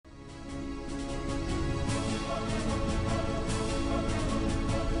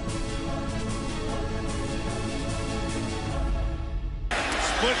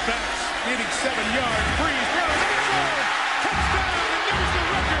Liftbacks needing 7 yards. Brees throws end zone. Touchdown, and there's the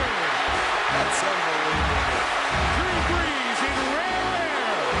record. That's unbelievable. Drew Brees in rare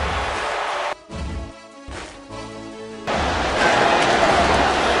air.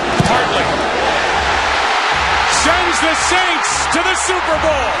 Hartley sends the Saints to the Super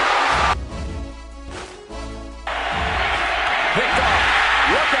Bowl. Picked off.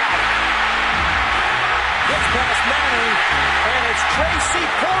 Look out. Gets past Manning, and it's Tracy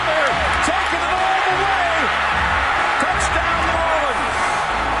Porter taking it all the way. Touchdown, Marlins.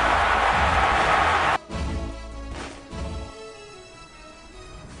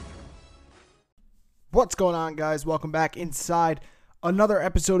 What's going on, guys? Welcome back inside another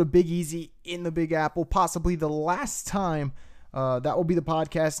episode of Big Easy in the Big Apple. Possibly the last time that will be the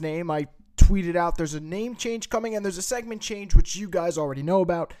podcast name. I tweeted out there's a name change coming, and there's a segment change, which you guys already know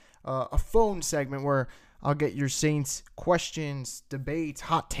about. A phone segment where I'll get your Saints questions, debates,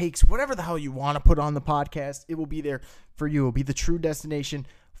 hot takes, whatever the hell you want to put on the podcast. It will be there for you. It will be the true destination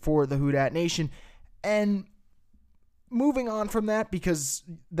for the Who Dat Nation. And moving on from that, because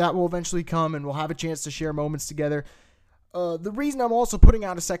that will eventually come and we'll have a chance to share moments together. The reason I'm also putting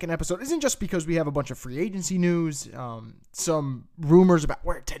out a second episode isn't just because we have a bunch of free agency news, some rumors about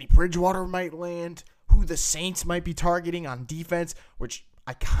where Teddy Bridgewater might land, who the Saints might be targeting on defense, which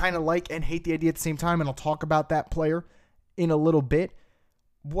I kind of like and hate the idea at the same time, and I'll talk about that player in a little bit.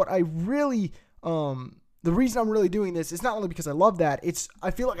 What I really, the reason I'm really doing this is not only because I love that, I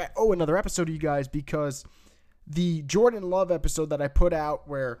feel like I owe another episode to you guys, because the Jordan Love episode that I put out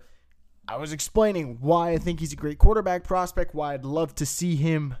where I was explaining why I think he's a great quarterback prospect, why I'd love to see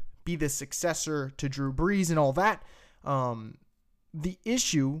him be the successor to Drew Brees and all that. The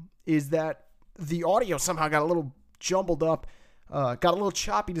issue is that the audio somehow got a little jumbled up, got a little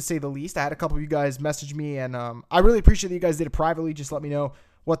choppy to say the least. I had a couple of you guys message me, and I really appreciate that you guys did it privately. Just let me know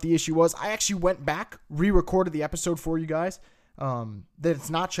what the issue was. I actually went back, re-recorded the episode for you guys, that it's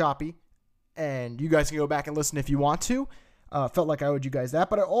not choppy, and you guys can go back and listen if you want to. Felt like I owed you guys that,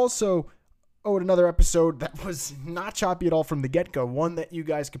 but I also owed another episode that was not choppy at all from the get-go, one that you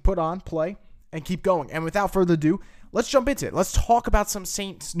guys could put on, play, and keep going. And without further ado, let's jump into it. Let's talk about some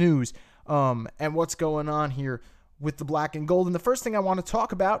Saints news and what's going on here with the black and gold. And the first thing I want to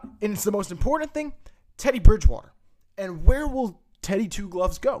talk about, and it's the most important thing, Teddy Bridgewater. And where will Teddy Two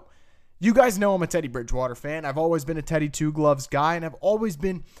Gloves go? You guys know I'm a Teddy Bridgewater fan. I've always been a Teddy Two Gloves guy, and I've always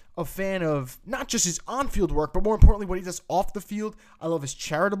been a fan of not just his on-field work, but more importantly, what he does off the field. I love his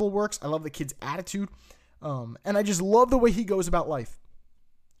charitable works. I love the kid's attitude. And I just love the way he goes about life.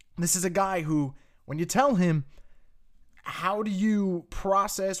 This is a guy who, when you tell him, how do you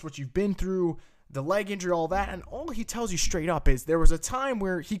process what you've been through, the leg injury, all that, and all he tells you straight up is there was a time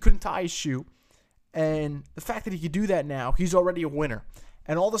where he couldn't tie his shoe, and the fact that he could do that now, he's already a winner.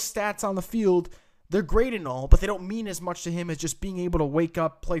 And all the stats on the field, they're great and all, but they don't mean as much to him as just being able to wake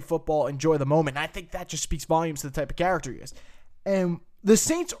up, play football, enjoy the moment. And I think that just speaks volumes to the type of character he is. And the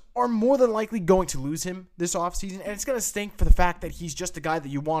Saints are more than likely going to lose him this offseason, and it's going to stink for the fact that he's just a guy that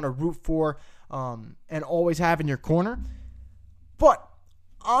you want to root for and always have in your corner. But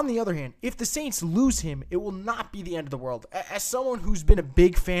on the other hand, if the Saints lose him, it will not be the end of the world. As someone who's been a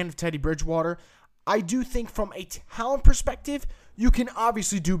big fan of Teddy Bridgewater, I do think from a talent perspective, you can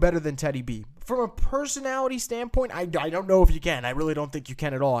obviously do better than Teddy B. From a personality standpoint, I don't know if you can. I really don't think you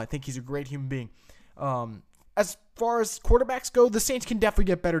can at all. I think he's a great human being. As far as quarterbacks go, the Saints can definitely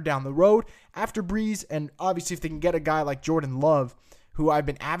get better down the road after Brees, and obviously if they can get a guy like Jordan Love, who I've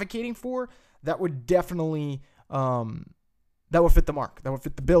been advocating for, that would definitely that would fit the mark. That would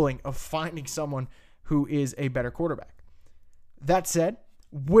fit the billing of finding someone who is a better quarterback. That said,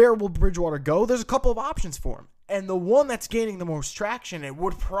 where will Bridgewater go? There's a couple of options for him. And the one that's gaining the most traction, it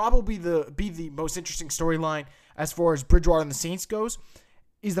would probably be the most interesting storyline as far as Bridgewater and the Saints goes,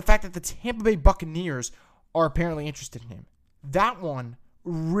 is the fact that the Tampa Bay Buccaneers are apparently interested in him. That one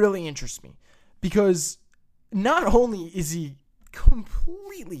really interests me because not only is he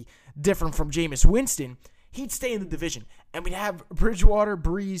completely different from Jameis Winston, he'd stay in the division. And we'd have Bridgewater,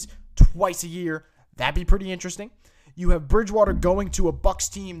 Brees twice a year. That'd be pretty interesting. You have Bridgewater going to a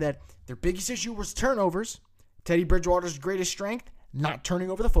Bucs team that their biggest issue was turnovers. Teddy Bridgewater's greatest strength, not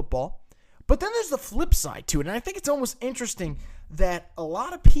turning over the football. But then there's the flip side to it. And I think it's almost interesting that a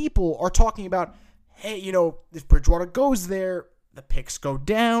lot of people are talking about, hey, if Bridgewater goes there, the picks go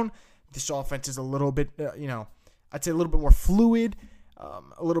down. This offense is a little bit, I'd say a little bit more fluid, a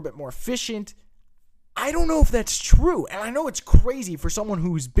little bit more efficient. I don't know if that's true. And I know it's crazy for someone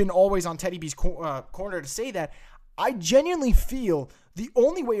who's been always on Teddy B's corner to say that. I genuinely feel the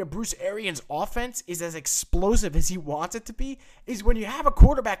only way a Bruce Arians offense is as explosive as he wants it to be is when you have a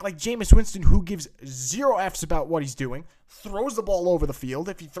quarterback like Jameis Winston who gives zero Fs about what he's doing, throws the ball over the field.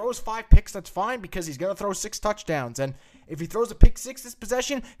 If he throws 5 picks, that's fine because he's going to throw 6 touchdowns. And if he throws a pick 6 this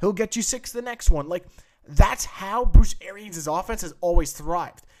possession, he'll get you 6 the next one. Like, that's how Bruce Arians' offense has always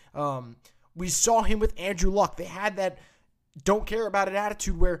thrived. We saw him with Andrew Luck. They had that don't care about it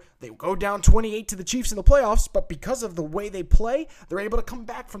attitude where they go down 28 to the Chiefs in the playoffs, but because of the way they play, they're able to come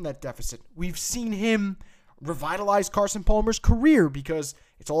back from that deficit. We've seen him revitalize Carson Palmer's career because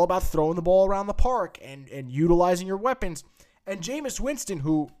it's all about throwing the ball around the park and utilizing your weapons. And Jameis Winston,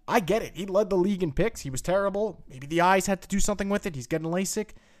 who, I get it, he led the league in picks. He was terrible. Maybe the eyes had to do something with it. He's getting LASIK.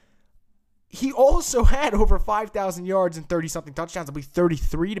 He also had over 5,000 yards and 30-something touchdowns. I believe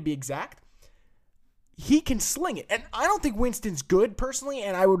 33 to be exact. He can sling it. And I don't think Winston's good personally,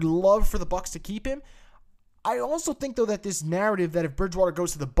 and I would love for the Bucs to keep him. I also think, though, that this narrative that if Bridgewater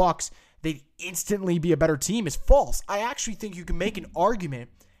goes to the Bucs, they'd instantly be a better team is false. I actually think you can make an argument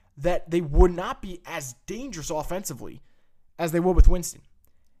that they would not be as dangerous offensively as they would with Winston.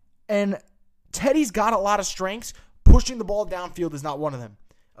 And Teddy's got a lot of strengths. Pushing the ball downfield is not one of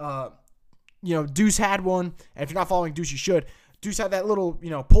them. Deuce had one, and if you're not following Deuce, you should. Deuce had that little,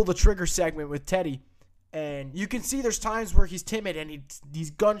 pull the trigger segment with Teddy. And you can see there's times where he's timid and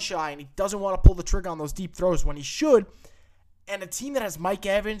he's gun shy and he doesn't want to pull the trigger on those deep throws when he should. And a team that has Mike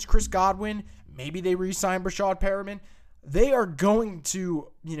Evans, Chris Godwin, maybe they re-sign Brashad Perriman, they are going to,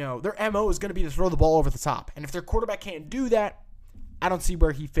 their MO is going to be to throw the ball over the top. And if their quarterback can't do that, I don't see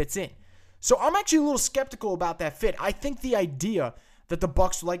where he fits in. So I'm actually a little skeptical about that fit. I think the idea that the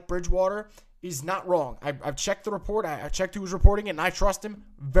Bucs like Bridgewater is not wrong. I've checked the report. I checked who was reporting it, and I trust him.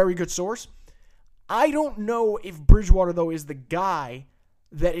 Very good source. I don't know if Bridgewater, though, is the guy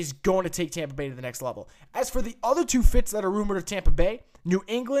that is going to take Tampa Bay to the next level. As for the other 2 fits that are rumored of Tampa Bay, New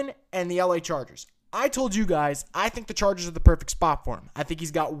England and the LA Chargers. I told you guys, I think the Chargers are the perfect spot for him. I think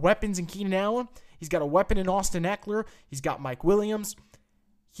he's got weapons in Keenan Allen. He's got a weapon in Austin Eckler. He's got Mike Williams.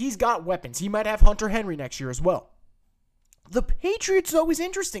 He's got weapons. He might have Hunter Henry next year as well. The Patriots, though, is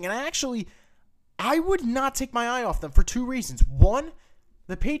interesting, and I would not take my eye off them for 2 reasons. One,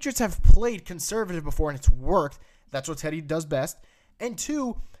 the Patriots have played conservative before, and it's worked. That's what Teddy does best. And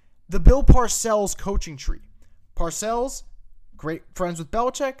 2, the Bill Parcells coaching tree. Parcells, great friends with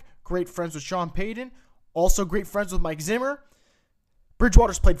Belichick, great friends with Sean Payton, also great friends with Mike Zimmer.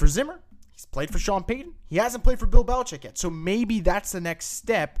 Bridgewater's played for Zimmer. He's played for Sean Payton. He hasn't played for Bill Belichick yet. So maybe that's the next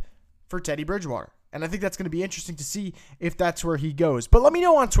step for Teddy Bridgewater. And I think that's going to be interesting to see if that's where he goes. But let me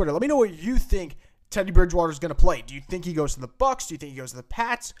know on Twitter. Let me know what you think Teddy Bridgewater is going to play. Do you think he goes to the Bucs? Do you think he goes to the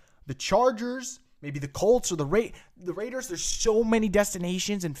Pats, the Chargers, maybe the Colts or the Raiders? There's so many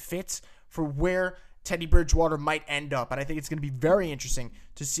destinations and fits for where Teddy Bridgewater might end up. And I think it's going to be very interesting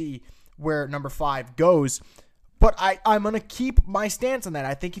to see where number 5 goes. But I'm going to keep my stance on that.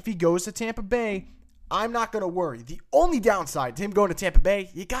 I think if he goes to Tampa Bay, I'm not going to worry. The only downside to him going to Tampa Bay,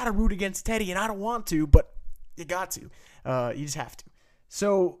 you got to root against Teddy, and I don't want to, but you got to. You just have to.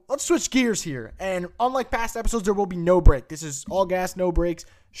 So let's switch gears here. And unlike past episodes, there will be no break. This is all gas, no breaks,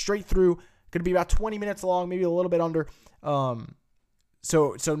 straight through. Going to be about 20 minutes long, maybe a little bit under.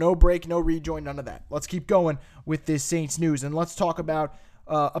 So no break, no rejoin, none of that. Let's keep going with this Saints news, and let's talk about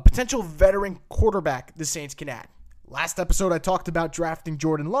a potential veteran quarterback the Saints can add. Last episode, I talked about drafting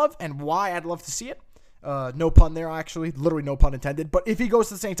Jordan Love and why I'd love to see it. No pun there, actually. Literally no pun intended. But if he goes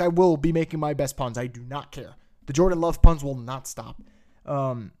to the Saints, I will be making my best puns. I do not care. The Jordan Love puns will not stop.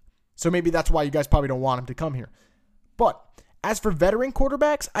 So maybe that's why you guys probably don't want him to come here. But as for veteran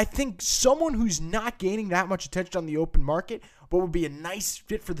quarterbacks, I think someone who's not gaining that much attention on the open market, but would be a nice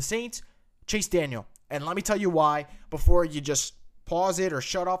fit for the Saints, Chase Daniel. And let me tell you why before you just pause it or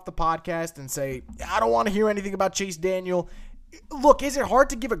shut off the podcast and say, I don't want to hear anything about Chase Daniel. Look, is it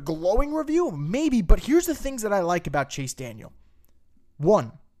hard to give a glowing review? Maybe, but here's the things that I like about Chase Daniel.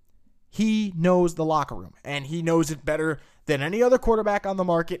 1, he knows the locker room, and he knows it better than any other quarterback on the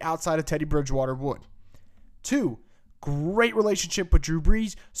market outside of Teddy Bridgewater would. 2, great relationship with Drew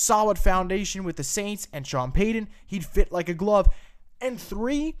Brees, solid foundation with the Saints and Sean Payton. He'd fit like a glove. And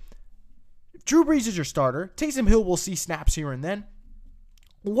 3, Drew Brees is your starter. Taysom Hill will see snaps here and then.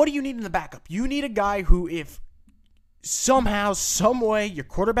 What do you need in the backup? You need a guy who, if somehow, some way, your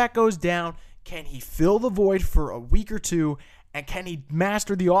quarterback goes down, can he fill the void for a week or 2, and can he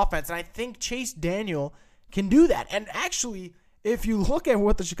master the offense? And I think Chase Daniel can do that. And actually, if you look at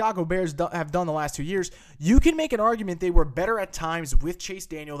what the Chicago Bears have done the last 2 years, you can make an argument they were better at times with Chase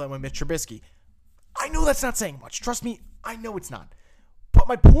Daniel than with Mitch Trubisky. I know that's not saying much. Trust me, I know it's not. But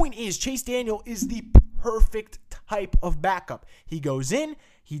my point is, Chase Daniel is the perfect type of backup. He goes in,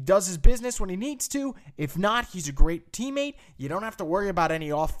 he does his business when he needs to. If not, he's a great teammate. You don't have to worry about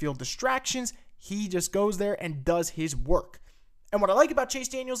any off-field distractions. He just goes there and does his work. And what I like about Chase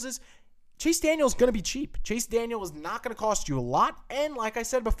Daniels is Chase Daniel is going to be cheap. Chase Daniel is not going to cost you a lot. And like I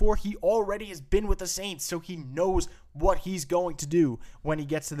said before, he already has been with the Saints, so he knows what he's going to do when he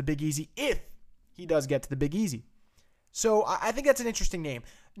gets to the Big Easy, if he does get to the Big Easy. So I think that's an interesting name.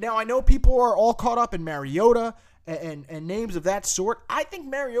 Now, I know people are all caught up in Mariota and names of that sort. I think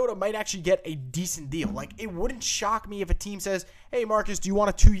Mariota might actually get a decent deal. Like, it wouldn't shock me if a team says, hey, Marcus, do you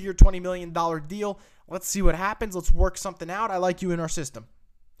want a 2-year, $20 million deal? Let's see what happens. Let's work something out. I like you in our system.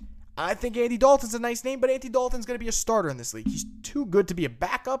 I think Andy Dalton's a nice name, but Andy Dalton's going to be a starter in this league. He's too good to be a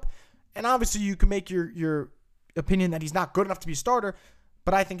backup, and obviously you can make your opinion that he's not good enough to be a starter,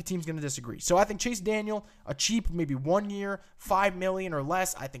 but I think a team's going to disagree. So I think Chase Daniel, a cheap, maybe 1 year, $5 million or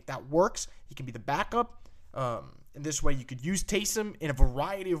less, I think that works. He can be the backup. In this way, you could use Taysom in a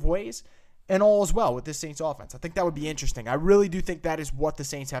variety of ways, and all as well with this Saints offense. I think that would be interesting. I really do think that is what the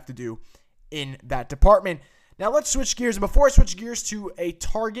Saints have to do in that department. Now let's switch gears. And before I switch gears to a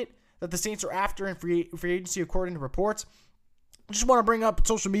target that the Saints are after in free agency according to reports, I just want to bring up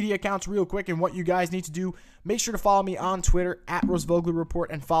social media accounts real quick and what you guys need to do. Make sure to follow me on Twitter at Rosvogler Report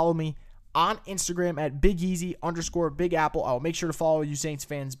and follow me on Instagram at BigEasy_Big Apple. I'll make sure to follow you Saints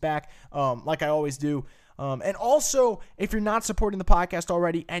fans back like I always do. And also, if you're not supporting the podcast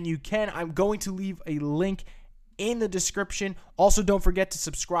already, and you can, I'm going to leave a link in the description. Also, don't forget to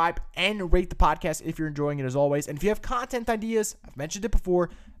subscribe and rate the podcast if you're enjoying it as always. And if you have content ideas, I've mentioned it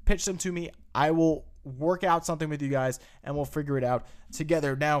before, pitch them to me. I will work out something with you guys, and we'll figure it out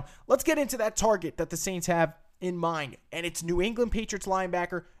together. Now, let's get into that target that the Saints have in mind, and it's New England Patriots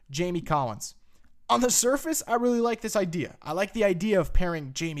linebacker Jamie Collins. On the surface, I really like this idea. I like the idea of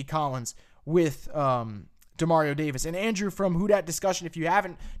pairing Jamie Collins with Demario Davis. And Andrew from Who Dat Discussion, if you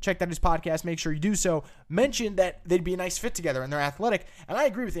haven't checked out his podcast, make sure you do so, mentioned that they'd be a nice fit together and they're athletic. And I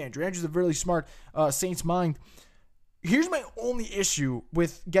agree with Andrew. Andrew's a really smart Saints mind. Here's my only issue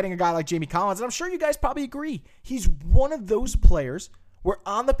with getting a guy like Jamie Collins, and I'm sure you guys probably agree. He's one of those players where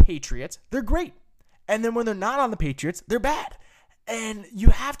on the Patriots, they're great. And then when they're not on the Patriots, they're bad. And you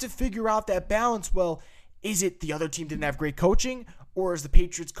have to figure out that balance. Well, is it the other team didn't have great coaching? Or is the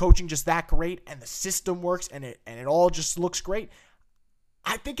Patriots coaching just that great and the system works and it all just looks great?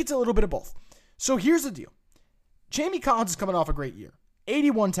 I think it's a little bit of both. So here's the deal. Jamie Collins is coming off a great year.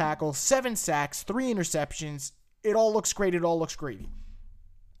 81 tackles, 7 sacks, 3 interceptions. It all looks great. It all looks gravy.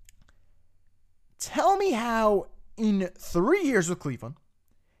 Tell me how in 3 years with Cleveland,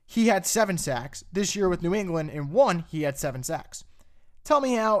 he had 7 sacks. This year with New England, in 1, he had 7 sacks. Tell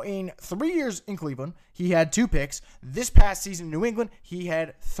me how in 3 years in Cleveland, he had 2 picks. This past season in New England, he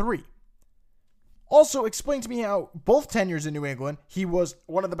had 3. Also, explain to me how both tenures in New England, he was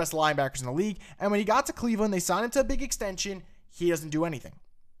one of the best linebackers in the league. And when he got to Cleveland, they signed him to a big extension. He doesn't do anything.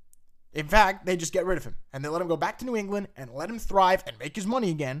 In fact, they just get rid of him. And they let him go back to New England and let him thrive and make his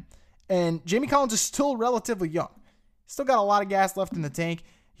money again. And Jamie Collins is still relatively young. Still got a lot of gas left in the tank.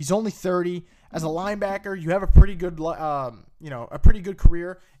 He's only 30. As a linebacker, you have a pretty good, a pretty good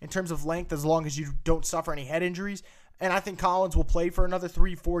career in terms of length as long as you don't suffer any head injuries. And I think Collins will play for another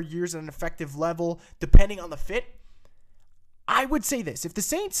 3-4 years at an effective level, depending on the fit. I would say this. If the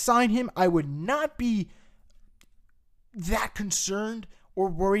Saints sign him, I would not be that concerned or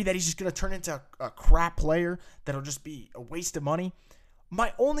worried that he's just going to turn into a crap player that'll just be a waste of money.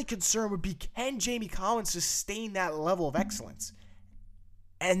 My only concern would be, can Jamie Collins sustain that level of excellence?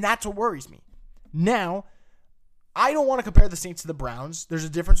 And that's what worries me. Now, I don't want to compare the Saints to the Browns. There's a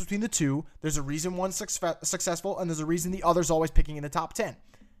difference between the two. There's a reason one's successful, and there's a reason the other's always picking in the top 10.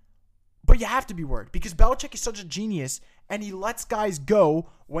 But you have to be worried because Belichick is such a genius, and he lets guys go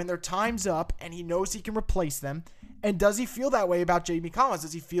when their time's up, and he knows he can replace them. And does he feel that way about Jamie Collins?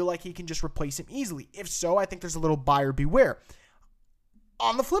 Does he feel like he can just replace him easily? If so, I think there's a little buyer beware.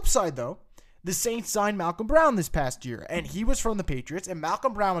 On the flip side, though, the Saints signed Malcolm Brown this past year, and he was from the Patriots, and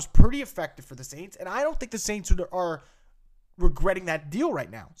Malcolm Brown was pretty effective for the Saints, and I don't think the Saints are regretting that deal right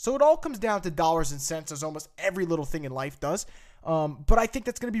now. So it all comes down to dollars and cents, as almost every little thing in life does. But I think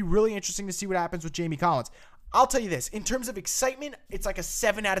that's going to be really interesting to see what happens with Jamie Collins. I'll tell you this. In terms of excitement, it's like a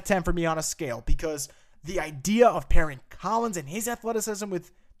 7 out of 10 for me on a scale, because the idea of pairing Collins and his athleticism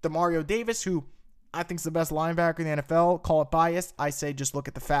with Demario Davis, who I think is the best linebacker in the NFL. Call it biased. I say just look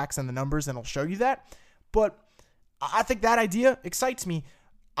at the facts and the numbers and it'll show you that. But I think that idea excites me.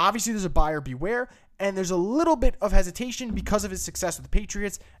 Obviously, there's a buyer beware, and there's a little bit of hesitation because of his success with the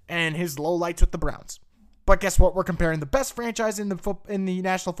Patriots and his lowlights with the Browns. But guess what? We're comparing the best franchise in the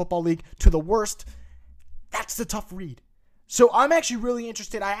National Football League to the worst. That's the tough read. So I'm actually really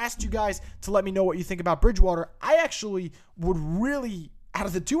interested. I asked you guys to let me know what you think about Bridgewater. I actually would really, out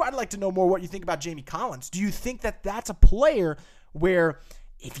of the two, I'd like to know more what you think about Jamie Collins. Do you think that that's a player where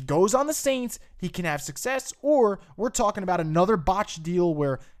if he goes on the Saints, he can have success? Or we're talking about another botched deal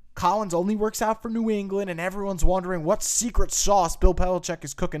where Collins only works out for New England and everyone's wondering what secret sauce Bill Belichick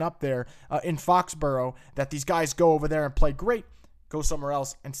is cooking up there in Foxborough that these guys go over there and play great, go somewhere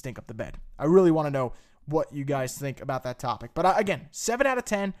else and stink up the bed. I really want to know what you guys think about that topic. But again, 7 out of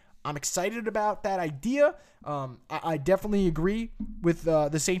 10. I'm excited about that idea. I definitely agree with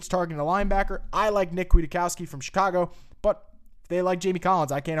the Saints targeting a linebacker. I like Nick Kwiatkowski from Chicago, but if they like Jamie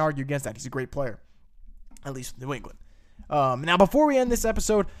Collins, I can't argue against that. He's a great player, at least with New England. Now, before we end this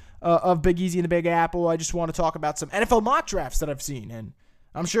episode of Big Easy and the Big Apple, I just want to talk about some NFL mock drafts that I've seen. And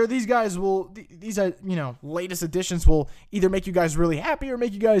I'm sure these guys will, these latest additions will either make you guys really happy or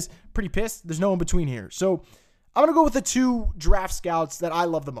make you guys pretty pissed. There's no in between here. So I'm going to go with the two draft scouts that I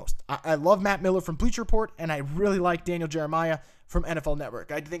love the most. I love Matt Miller from Bleacher Report, and I really like Daniel Jeremiah from NFL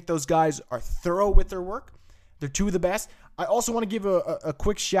Network. I think those guys are thorough with their work. They're two of the best. I also want to give a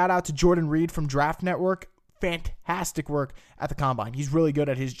quick shout out to Jordan Reed from Draft Network. Fantastic work at the Combine. He's really good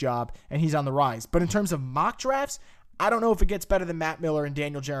at his job, and he's on the rise. But in terms of mock drafts, I don't know if it gets better than Matt Miller and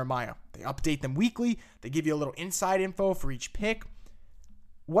Daniel Jeremiah. They update them weekly. They give you a little inside info for each pick.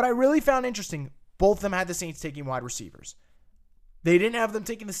 What I really found interesting, both of them had the Saints taking wide receivers. They didn't have them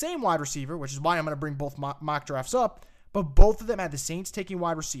taking the same wide receiver, which is why I'm going to bring both mock drafts up, but both of them had the Saints taking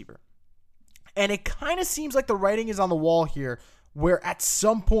wide receiver. And it kind of seems like the writing is on the wall here, where at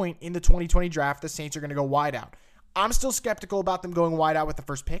some point in the 2020 draft, the Saints are going to go wide out. I'm still skeptical about them going wide out with the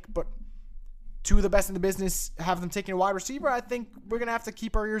first pick, but two of the best in the business have them taking a wide receiver. I think we're going to have to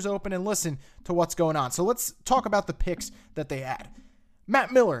keep our ears open and listen to what's going on. So let's talk about the picks that they had.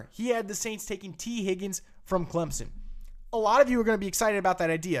 Matt Miller, he had the Saints taking T. Higgins from Clemson. A lot of you are going to be excited about that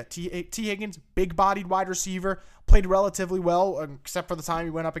idea. T. Higgins, big-bodied wide receiver, played relatively well, except for the time he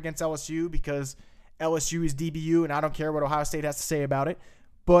went up against LSU because LSU is DBU, and I don't care what Ohio State has to say about it.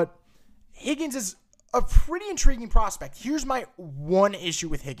 But Higgins is a pretty intriguing prospect. Here's my one issue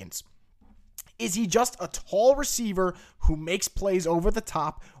with Higgins. Is he just a tall receiver who makes plays over the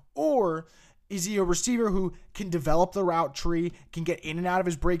top, or is he a receiver who can develop the route tree, can get in and out of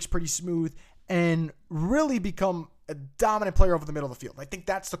his breaks pretty smooth, and really become a dominant player over the middle of the field? I think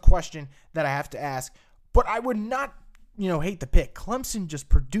that's the question that I have to ask. But I would not, hate the pick. Clemson just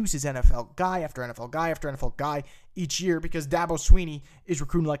produces NFL guy after NFL guy after NFL guy each year because Dabo Swinney is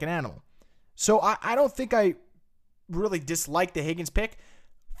recruiting like an animal. So I don't think I really dislike the Higgins pick.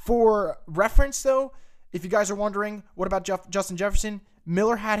 For reference, though, if you guys are wondering, what about Justin Jefferson?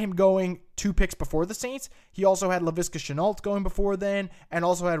 Miller had him going 2 picks before the Saints. He also had Laviska Shenault going before then, and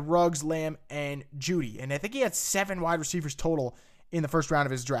also had Ruggs, Lamb, and Judy. And I think he had 7 wide receivers total in the first round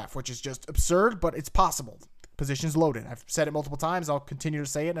of his draft, which is just absurd, but it's possible. Position's loaded. I've said it multiple times. I'll continue to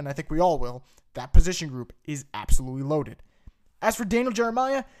say it, and I think we all will. That position group is absolutely loaded. As for Daniel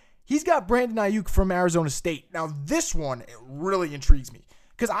Jeremiah, he's got Brandon Ayuk from Arizona State. Now, this one, it really intrigues me,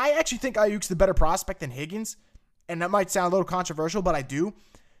 because I actually think Ayuk's the better prospect than Higgins, and that might sound a little controversial, but I do.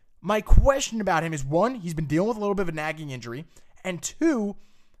 My question about him is, 1, he's been dealing with a little bit of a nagging injury, and 2,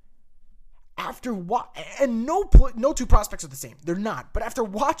 no two prospects are the same. They're not. But after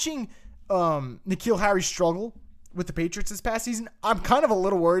watching N'Keal Harry struggle with the Patriots this past season, I'm kind of a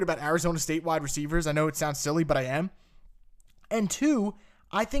little worried about Arizona State wide receivers. I know it sounds silly, but I am. And 2,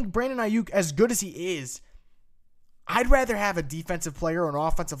 I think Brandon Ayuk, as good as he is, I'd rather have a defensive player or an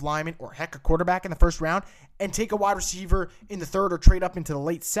offensive lineman or heck, a quarterback in the first round and take a wide receiver in the 3rd or trade up into the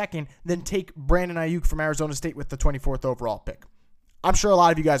late 2nd than take Brandon Ayuk from Arizona State with the 24th overall pick. I'm sure a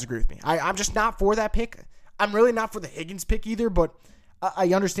lot of you guys agree with me. I'm just not for that pick. I'm really not for the Higgins pick either, but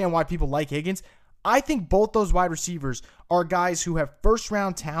I understand why people like Higgins. I think both those wide receivers are guys who have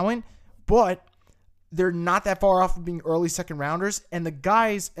first-round talent, but they're not that far off of being early second-rounders, and the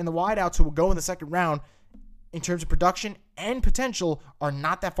guys and the wideouts who will go in the second round in terms of production and potential are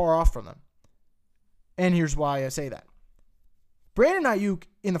not that far off from them. And here's why I say that. Brandon Ayuk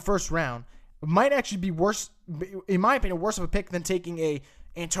in the first round might actually be worse, in my opinion, worse of a pick than taking a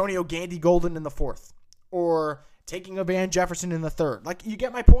Antonio Gandy Golden in the 4th or taking a Van Jefferson in the 3rd. Like, you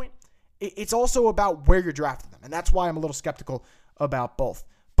get my point? It's also about where you're drafting them, and that's why I'm a little skeptical about both.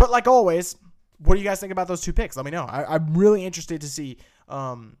 But like always, what do you guys think about those 2 picks? Let me know. I'm really interested to see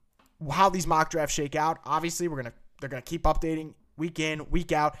how these mock drafts shake out. Obviously, they're gonna keep updating week in,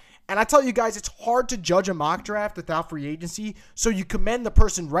 week out. And I tell you guys, it's hard to judge a mock draft without free agency. So you commend the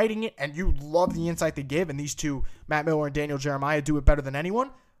person writing it, and you love the insight they give. And these two, Matt Miller and Daniel Jeremiah, do it better than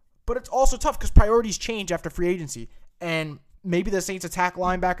anyone. But it's also tough because priorities change after free agency. And maybe the Saints attack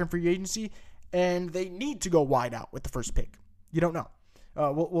linebacker in free agency, and they need to go wide out with the first pick. You don't know.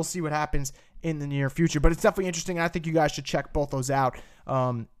 We'll see what happens in the near future. But it's definitely interesting, and I think you guys should check both those out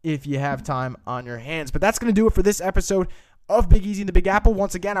if you have time on your hands. But that's going to do it for this episode of Big Easy in the Big Apple.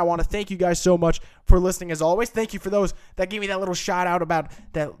 Once again, I want to thank you guys so much for listening as always. Thank you for those that gave me that little shout out about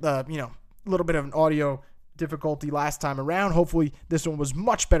that, little bit of an audio difficulty last time around. Hopefully this one was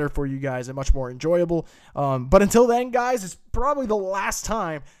much better for you guys and much more enjoyable. But until then, guys, it's probably the last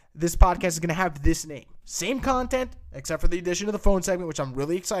time this podcast is going to have this name. Same content, except for the addition of the phone segment, which I'm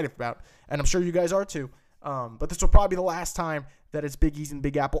really excited about, and I'm sure you guys are too. But this will probably be the last time that it's Big Easy and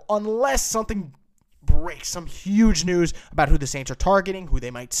Big Apple, unless something breaks, some huge news about who the Saints are targeting, who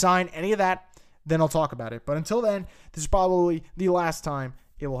they might sign, any of that, then I'll talk about it. But until then, this is probably the last time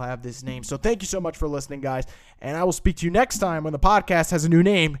it will have this name. So thank you so much for listening, guys, and I will speak to you next time when the podcast has a new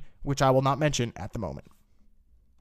name, which I will not mention at the moment.